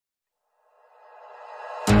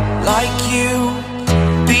like you,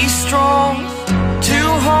 be strong to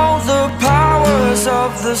hold the powers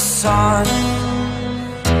of the sun.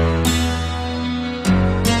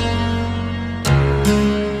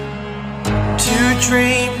 To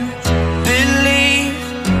dream, believe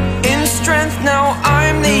in strength. Now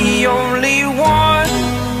I'm the only one,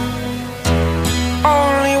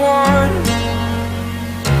 only one.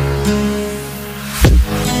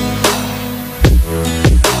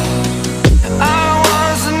 I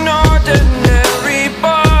was an ordinary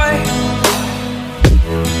boy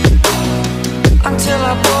until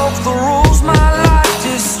I broke the rules, my life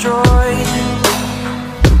destroyed,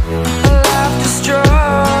 a life destroyed.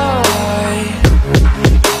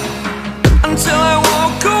 Until I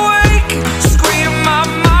woke awake, scream my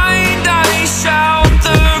mind, I shout,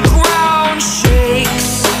 the ground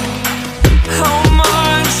shakes. How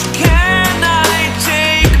much can I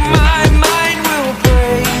take? My mind will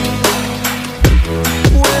break.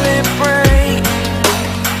 Will it break?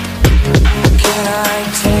 Can I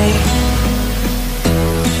take?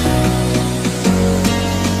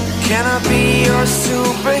 Can I be your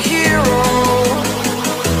superhero?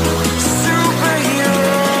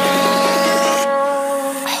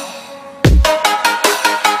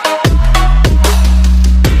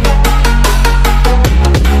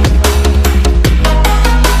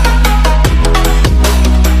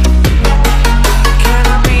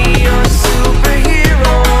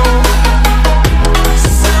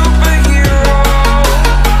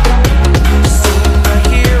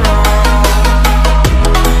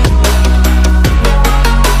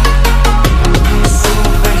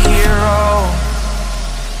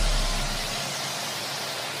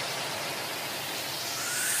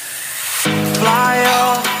 Fly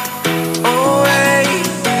away.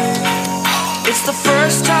 It's the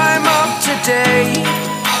first time of today.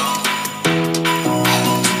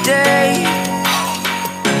 Today.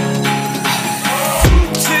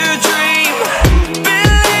 To dream,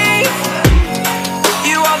 believe.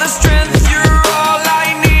 You are the strength, you're all I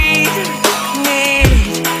need.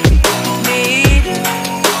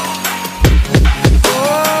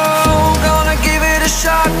 Oh, gonna give it a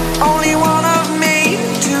shot. Only one of me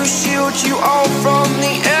to shield you all from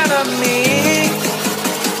the enemy.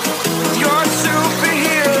 You're a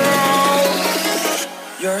superhero.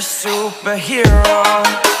 You're a superhero.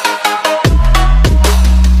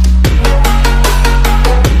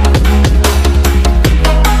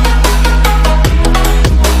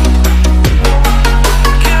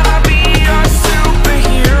 Can I be your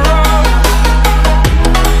superhero?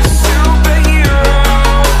 Superhero.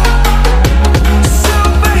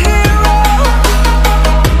 Superhero.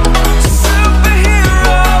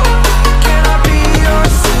 Superhero. Can I be your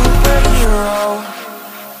superhero?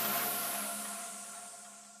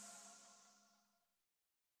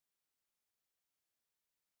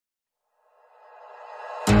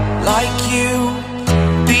 Like you,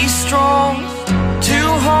 be strong to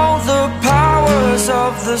hold the powers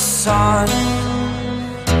of the sun.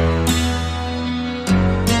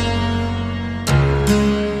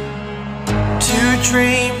 To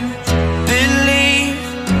dream, believe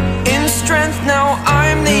in strength. Now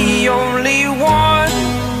I'm the only one,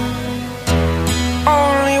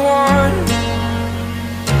 only one.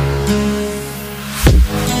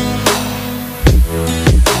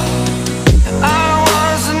 I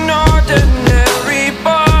was an ordinary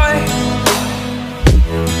boy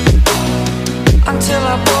until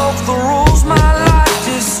I broke the rules, my life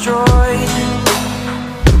destroyed,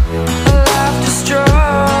 a life destroyed.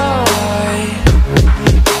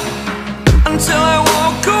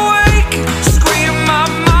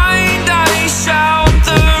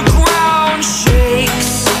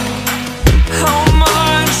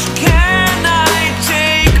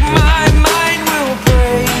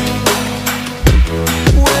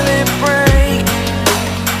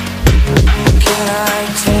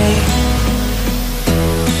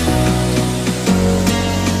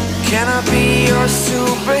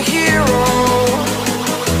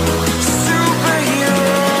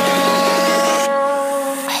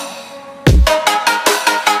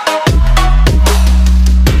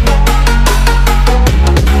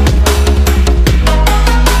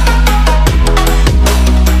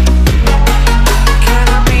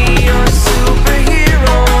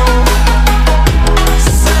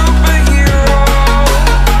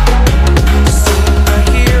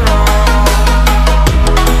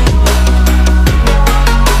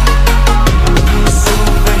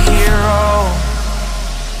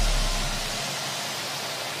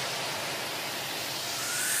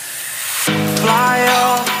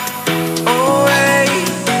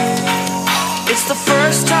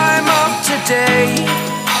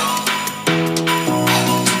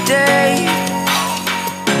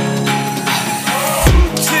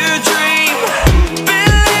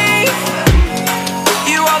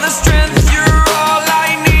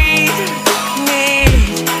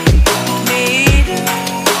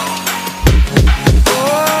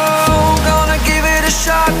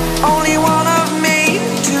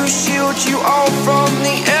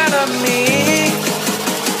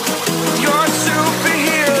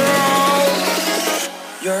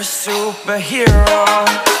 You're a superhero.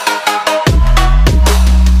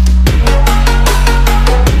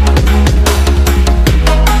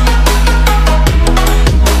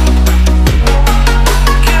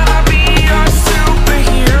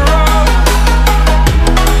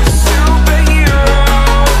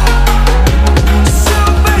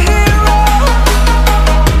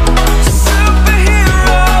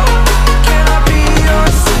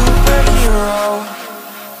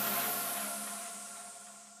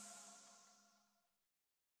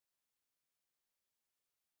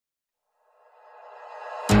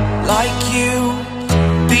 Like you,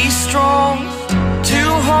 be strong to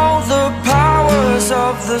hold the powers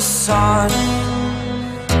of the sun.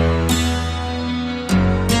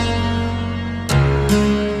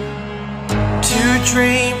 To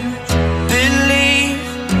dream, believe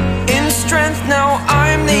in strength. Now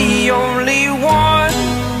I'm the only one,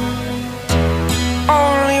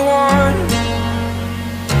 only one.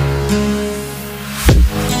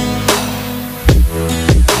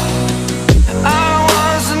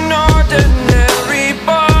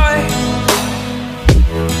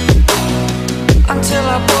 Until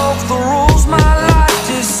I broke the rules, my life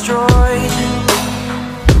destroyed.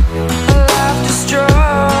 A life destroyed.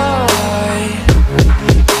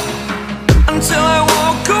 Until I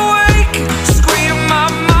woke awake, scream my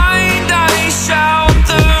mind, I shout,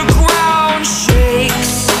 the ground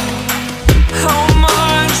shakes. How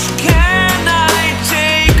much can I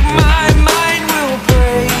take? My mind will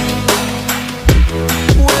break.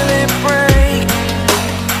 Will it break?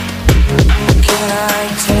 Can I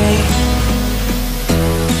take?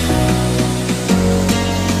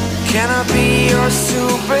 Can I be your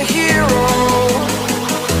superhero?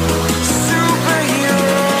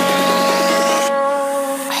 Superhero.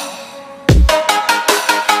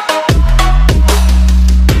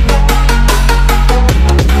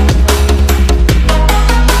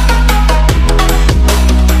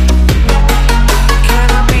 Can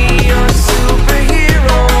I be your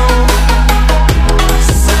superhero?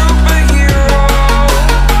 Superhero.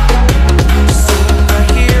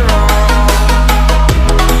 Superhero.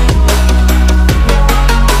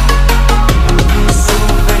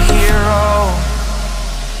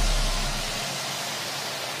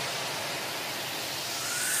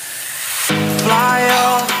 Fly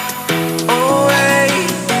up, away.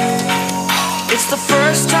 It's the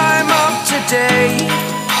first time of today.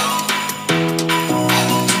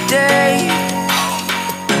 Today.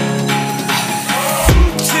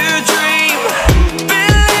 To dream,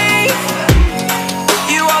 believe.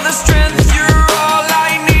 You are the strength, you're all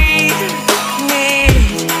I need.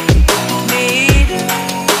 Need.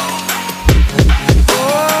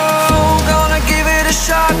 Oh, gonna give it a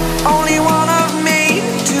shot. Only one of me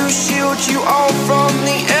to shield you all from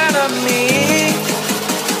the enemy.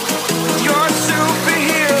 You're a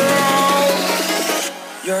superhero.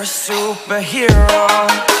 You're a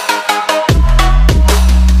superhero.